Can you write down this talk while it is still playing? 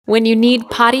When you need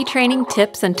potty training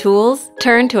tips and tools,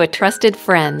 turn to a trusted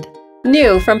friend.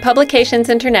 New from Publications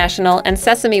International and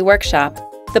Sesame Workshop,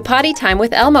 the Potty Time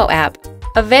with Elmo app.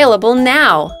 Available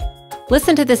now!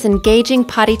 Listen to this engaging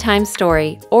Potty Time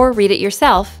story or read it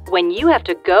yourself. When you have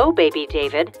to go, baby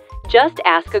David, just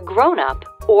ask a grown-up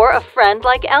or a friend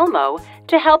like Elmo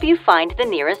to help you find the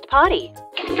nearest potty.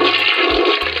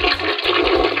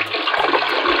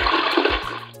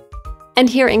 And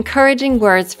hear encouraging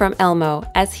words from Elmo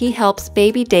as he helps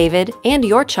baby David and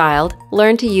your child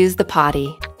learn to use the potty.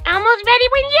 Elmo's ready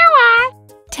when you are.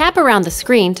 Tap around the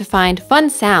screen to find fun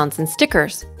sounds and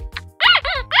stickers.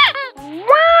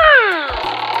 Wow!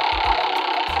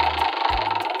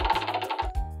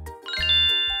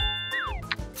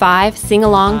 5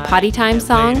 sing-along Potty Time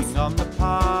songs. On the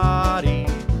potty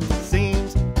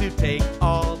seems to take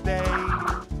all day.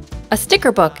 A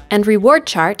sticker book and reward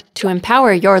chart to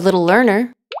empower your little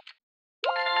learner.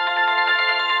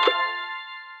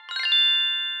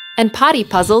 And potty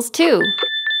puzzles too.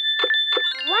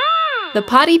 Wow! The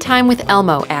Potty Time with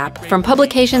Elmo app from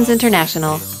Publications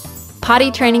International. Potty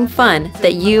training fun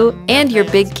that you and your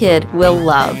big kid will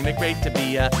love. Ain't it great to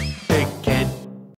be a big kid?